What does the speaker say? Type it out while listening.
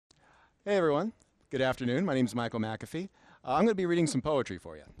Hey everyone, good afternoon. My name is Michael McAfee. I'm going to be reading some poetry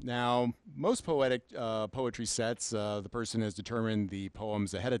for you. Now, most poetic poetry sets, the person has determined the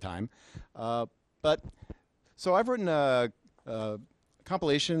poems ahead of time. But so I've written a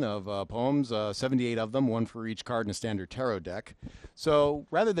compilation of poems, 78 of them, one for each card in a standard tarot deck. So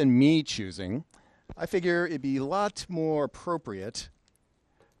rather than me choosing, I figure it'd be a lot more appropriate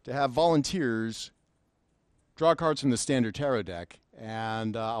to have volunteers draw cards from the standard tarot deck,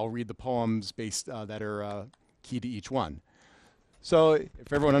 and I'll read the poems based that are key to each one. So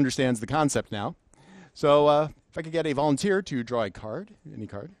if everyone understands the concept now, so if I could get a volunteer to draw a card, any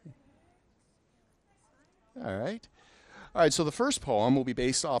card. All right. All right, so the first poem will be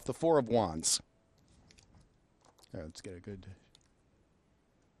based off the Four of Wands. All right, let's get a good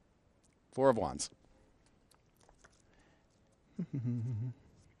Four of Wands.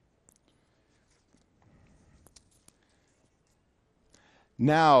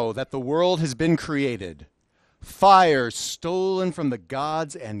 Now that the world has been created, fire stolen from the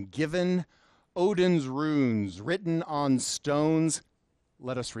gods and given, Odin's runes written on stones,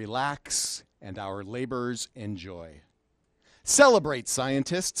 let us relax and our labors enjoy. Celebrate,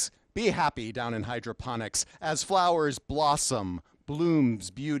 scientists. Be happy down in hydroponics as flowers blossom, blooms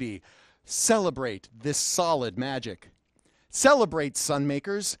beauty. Celebrate this solid magic. Celebrate,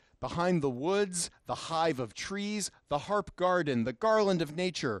 sunmakers. Behind the woods, the hive of trees, the harp garden, the garland of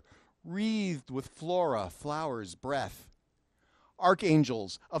nature, wreathed with flora, flowers, breath.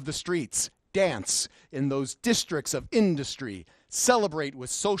 Archangels of the streets, dance in those districts of industry. Celebrate with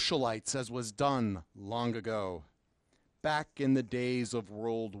socialites as was done long ago. Back in the days of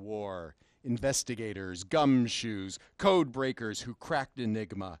World War, investigators, gumshoes, code breakers who cracked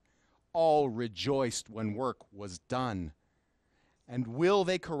Enigma, all rejoiced when work was done. And will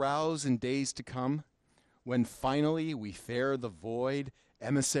they carouse in days to come, when finally we fare the void,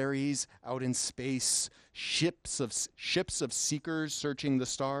 emissaries out in space, ships of seekers searching the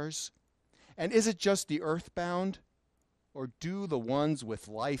stars? And is it just the earthbound? Or do the ones with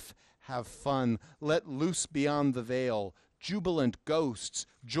life have fun, let loose beyond the veil, jubilant ghosts,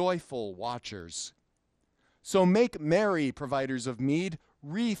 joyful watchers? So make merry, providers of mead,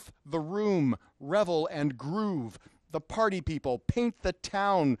 wreath the room, revel and groove. The party people paint the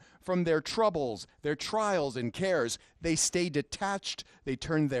town from their troubles, their trials and cares. They stay detached, they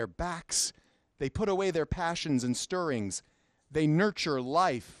turn their backs, they put away their passions and stirrings. They nurture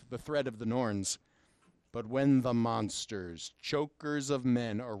life, the thread of the Norns. But when the monsters, chokers of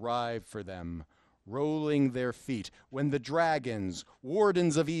men, arrive for them, rolling their feet, when the dragons,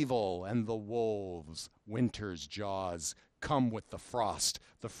 wardens of evil, and the wolves, winter's jaws, come with the frost,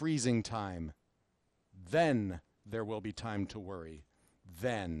 the freezing time, then there will be time to worry.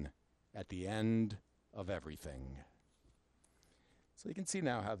 Then, at the end of everything. So you can see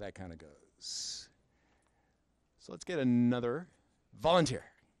now how that kind of goes. So let's get another volunteer.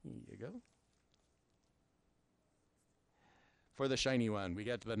 Here you go. For the shiny one, we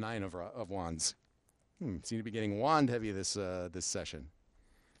get to the Nine of Wands. Seem to be getting wand heavy this session.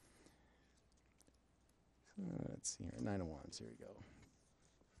 Let's see here, Nine of Wands. Here we go.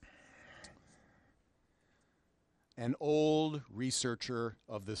 An old researcher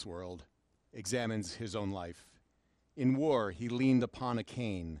of this world examines his own life. In war, he leaned upon a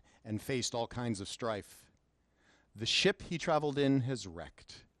cane and faced all kinds of strife. The ship he traveled in has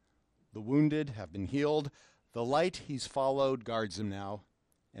wrecked. The wounded have been healed. The light he's followed guards him now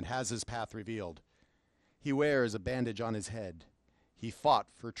and has his path revealed. He wears a bandage on his head. He fought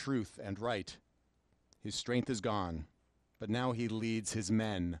for truth and right. His strength is gone, but now he leads his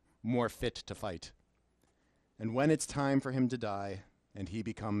men more fit to fight. And when it's time for him to die, and he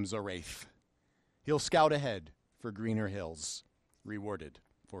becomes a wraith, he'll scout ahead for greener hills, rewarded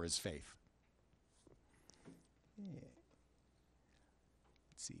for his faith. Yeah.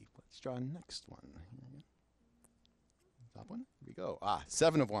 Let's see, let's draw next one. Top one, here we go.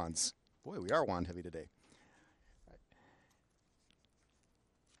 Seven of Wands. Boy, we are wand heavy today. All right.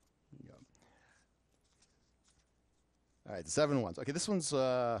 Here you go. All right, the Seven of Wands. Okay, this one's...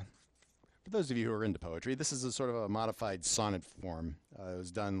 For those of you who are into poetry, this is a sort of a modified sonnet form. It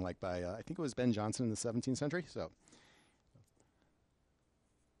was done like by, I think it was Ben Jonson in the 17th century. So,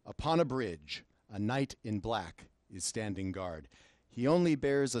 upon a bridge, a knight in black is standing guard. He only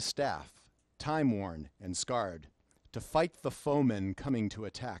bears a staff, time-worn and scarred, to fight the foemen coming to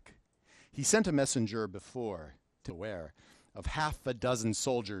attack. He sent a messenger before to aware of half a dozen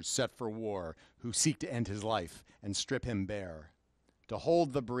soldiers set for war who seek to end his life and strip him bare. To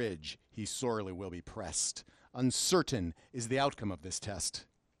hold the bridge, he sorely will be pressed. Uncertain is the outcome of this test.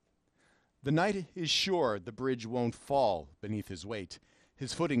 The knight is sure the bridge won't fall beneath his weight.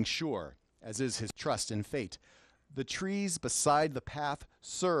 his footing sure, as is his trust in fate. The trees beside the path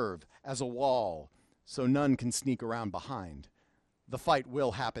serve as a wall, so none can sneak around behind. The fight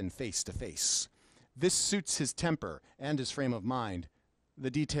will happen face to face. This suits his temper and his frame of mind.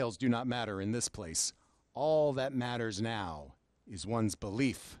 The details do not matter in this place. All that matters now is one's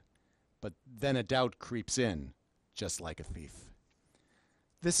belief. But then a doubt creeps in, just like a thief.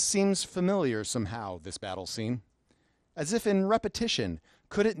 This seems familiar somehow, this battle scene. As if in repetition,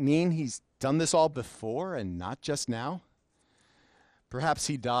 could it mean he's done this all before and not just now? Perhaps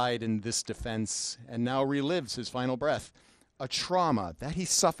he died in this defense and now relives his final breath. A trauma that he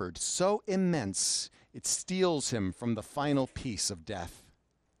suffered so immense it steals him from the final peace of death.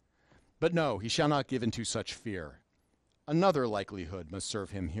 But no, he shall not give into such fear. Another likelihood must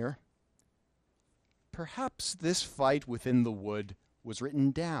serve him here. Perhaps this fight within the wood was written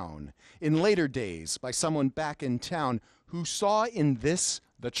down in later days by someone back in town who saw in this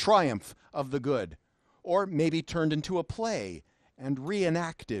the triumph of the good, or maybe turned into a play and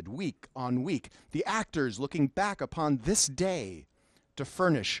reenacted week on week, the actors looking back upon this day to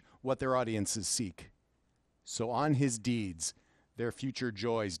furnish what their audiences seek. So on his deeds, their future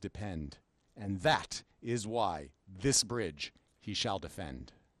joys depend, and that is why this bridge he shall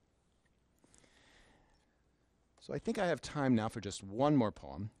defend. So I think I have time now for just one more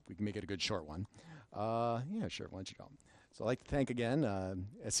poem. If we can make it a good short one. Yeah, sure, why don't you go? So I'd like to thank again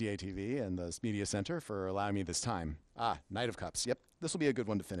SCA TV and the Media Center for allowing me this time. Knight of Cups. Yep, this will be a good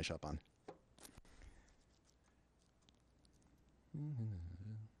one to finish up on.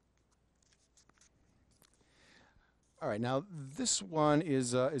 All right, now this one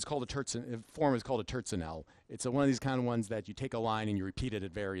is called a form is called a terzinel. It's one of these kind of ones that you take a line and you repeat it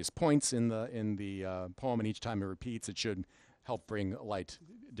at various points in the poem, and each time it repeats, it should help bring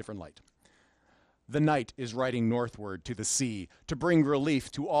different light. The night is riding northward to the sea to bring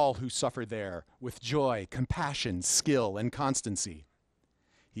relief to all who suffer there with joy, compassion, skill, and constancy.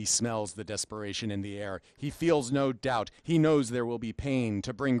 He smells the desperation in the air. He feels no doubt. He knows there will be pain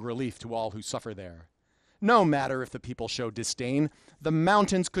to bring relief to all who suffer there. No matter if the people show disdain, the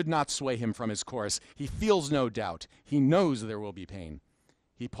mountains could not sway him from his course. He feels no doubt. He knows there will be pain.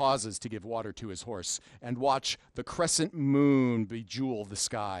 He pauses to give water to his horse and watch the crescent moon bejewel the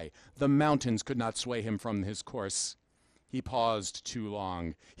sky. The mountains could not sway him from his course. He paused too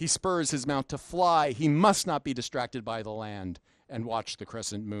long. He spurs his mount to fly. He must not be distracted by the land and watch the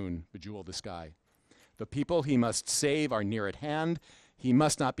crescent moon bejewel the sky. The people he must save are near at hand. He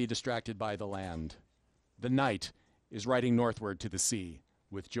must not be distracted by the land. The night is riding northward to the sea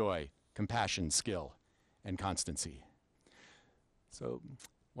with joy, compassion, skill, and constancy. So I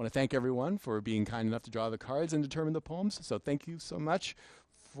want to thank everyone for being kind enough to draw the cards and determine the poems. So thank you so much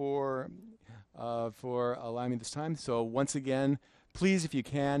for allowing me this time. So once again, please, if you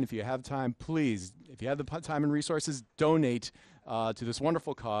can, if you have time, please, if you have the time and resources, donate to this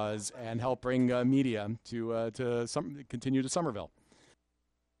wonderful cause and help bring media to continue to Somerville.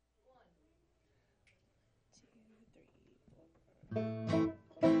 1, 2, 3, 4.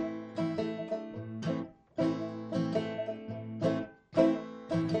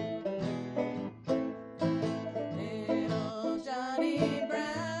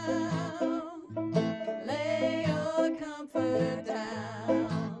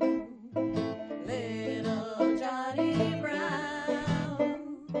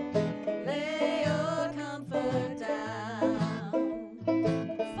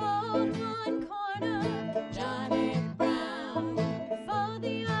 Fold one corner, Johnny Brown.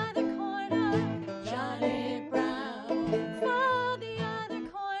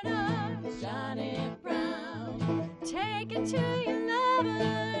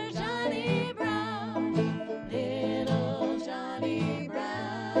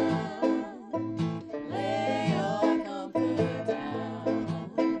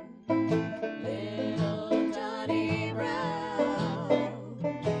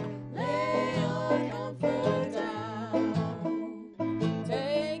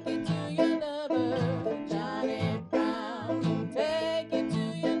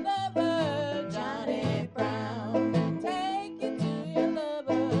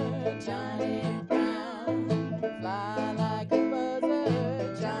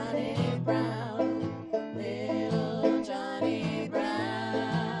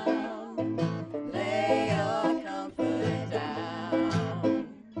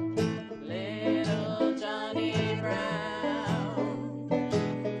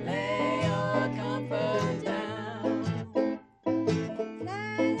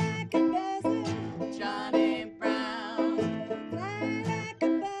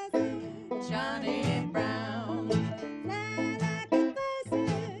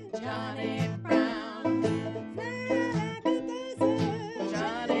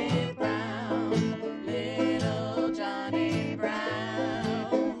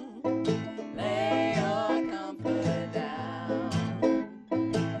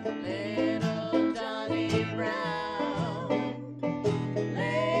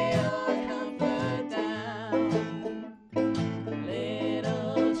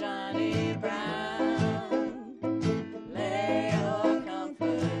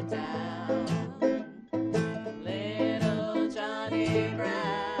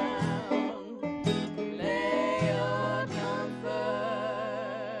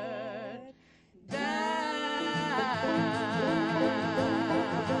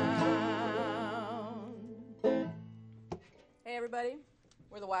 everybody.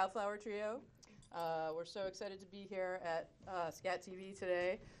 We're the WildflowerTrio. We're so excited to be here at Scat TV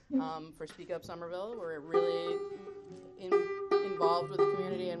today for Speak Up Somerville. We're really involved with the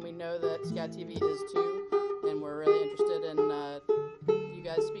community, and we know that Scat TV is too, and we're really interested in you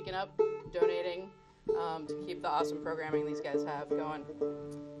guys speaking up, donating to keep the awesome programming these guys have going.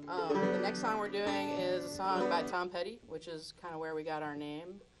 The next song we're doing is a song by Tom Petty, which is kind of where we got our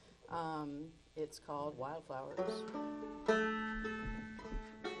name. It's called Wildflowers.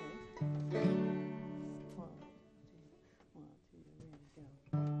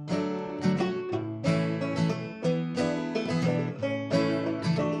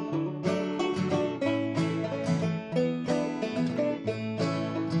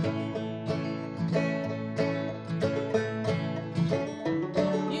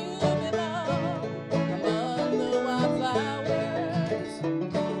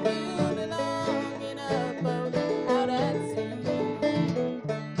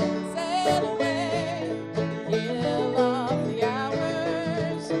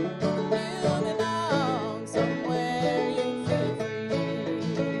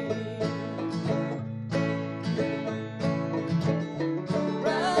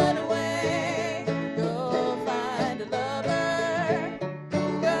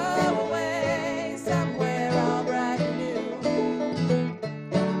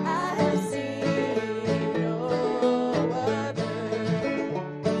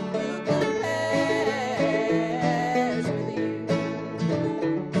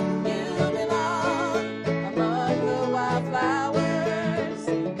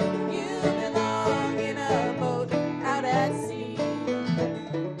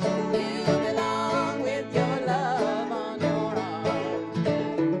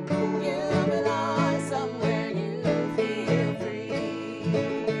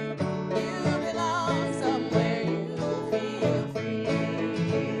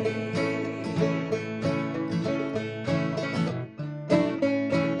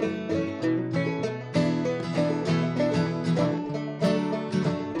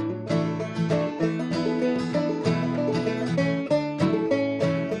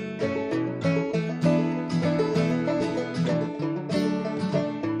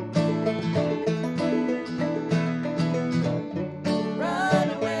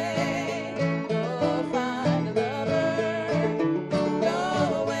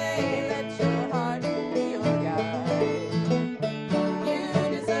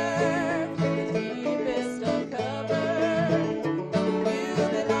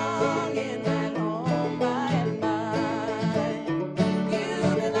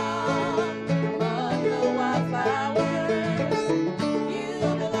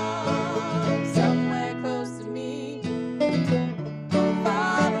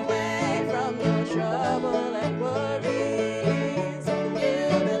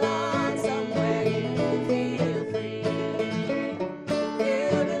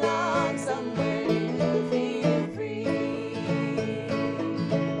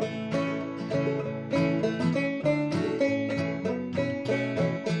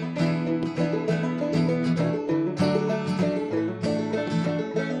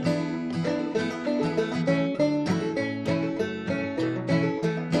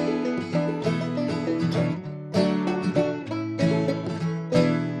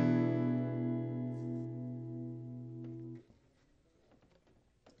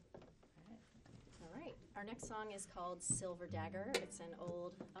 Our next song is called Silver Dagger. It's an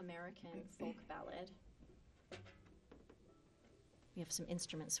old American folk ballad. We have some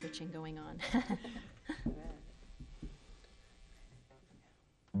instrument switching going on.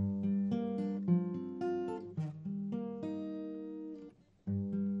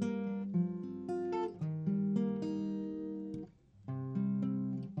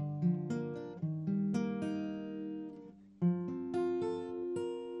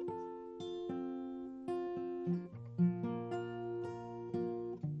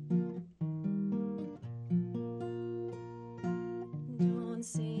 Don't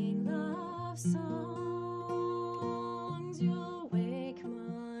sing love songs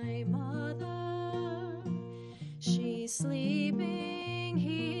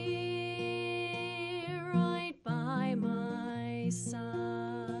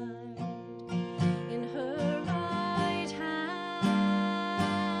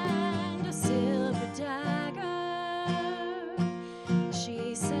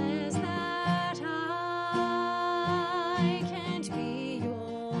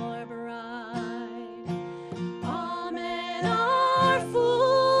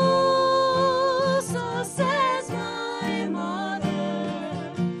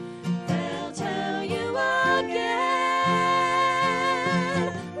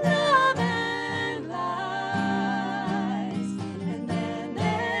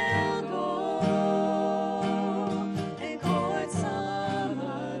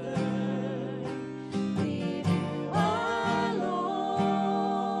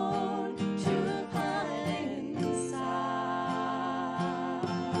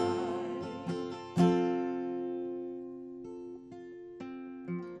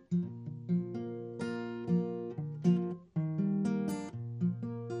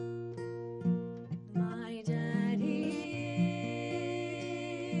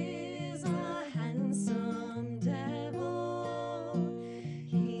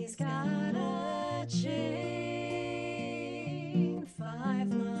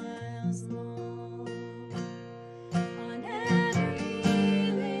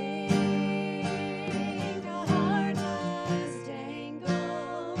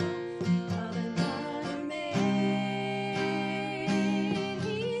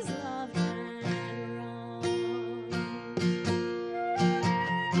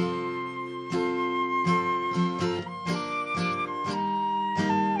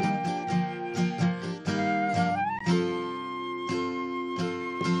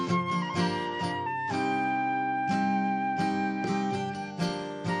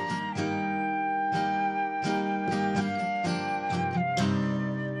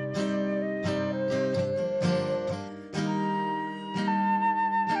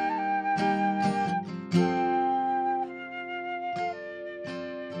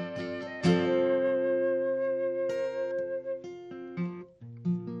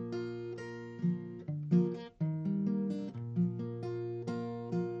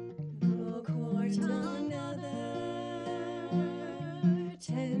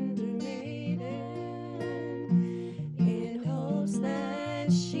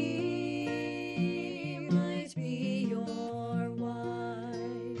she might be your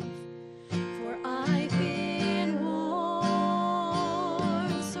wife. For I've been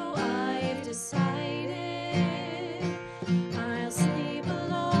warned, so I've decided I'll sleep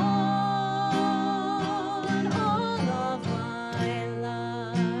alone all of my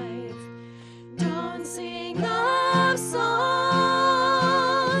life. Don't sing love songs,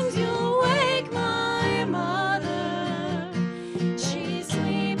 you'll wake my mother. She's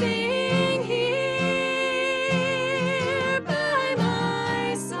sleeping here by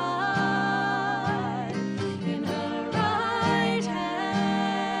my side. In her right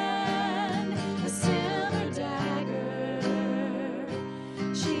hand, a silver dagger.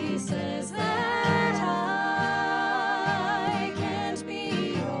 She says that I can't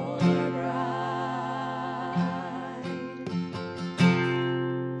be your bride.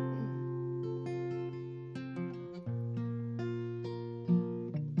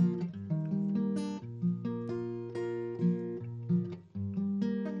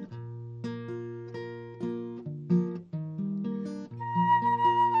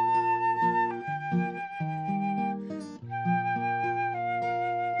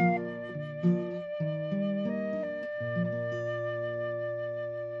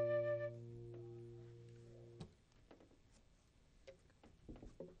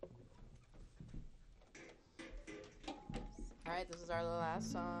 All right, this is our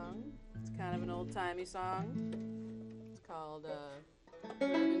last song. It's kind of an old-timey song. It's called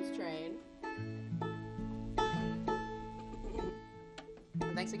Reuben's Train.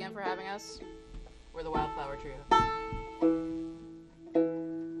 And thanks again for having us. We're the Wildflower Trio.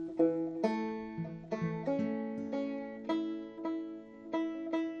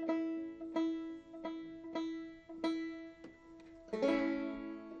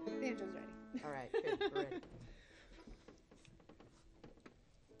 Banjo's ready. All right, good, we're ready.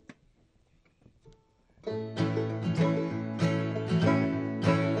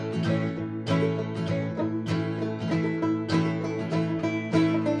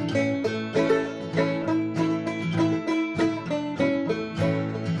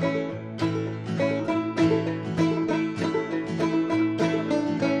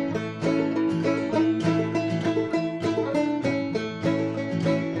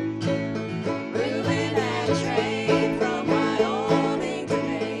 Reuben had a train from Wyoming to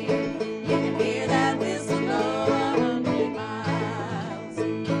Maine. You can hear that whistle blow 100 miles.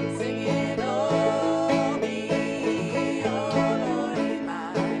 Singing, oh me, oh Lordy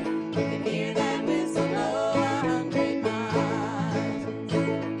mine. You can hear that whistle blow 100 miles.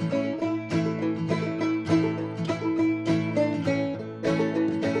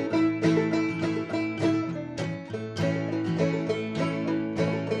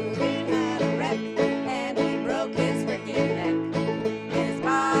 Reuben had a wreck and he broke his freaking neck. His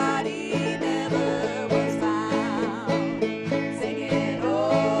body never was found. Singing,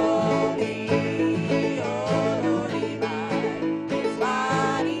 oh me, oh Lordy mine. His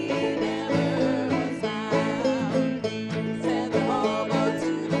body never was found. Said the hobo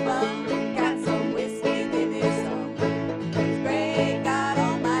to the bum, got some whiskey, give me some. Great God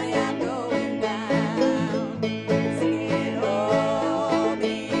Almighty, I'm going down. Singing, oh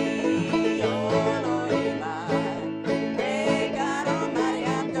me, oh Lordy mine. Great God Almighty,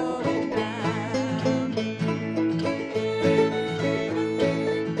 I'm going down.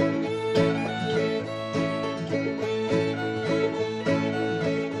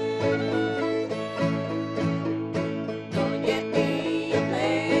 Gonna get me a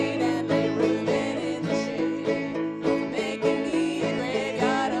plate and lay Reuben in the shade. Making me a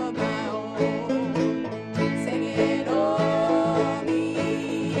graveyard of my own. Singing, oh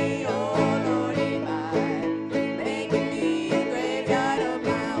me, oh Lordy mine. Making me a graveyard of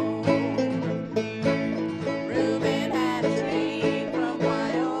my own. Reuben had a train from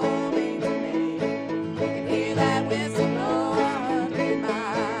Wyoming to Maine. You can hear that whistle blow 100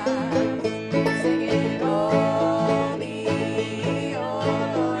 miles. Singing, oh me, oh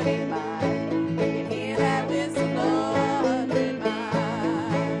Lordy mine. You can hear that whistle blow 100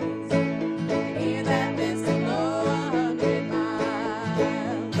 miles. You can hear that whistle blow 100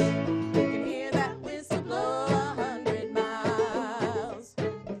 miles. You can hear that whistle blow 100 miles.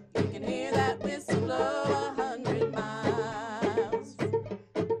 You can hear that whistle blow 100 miles.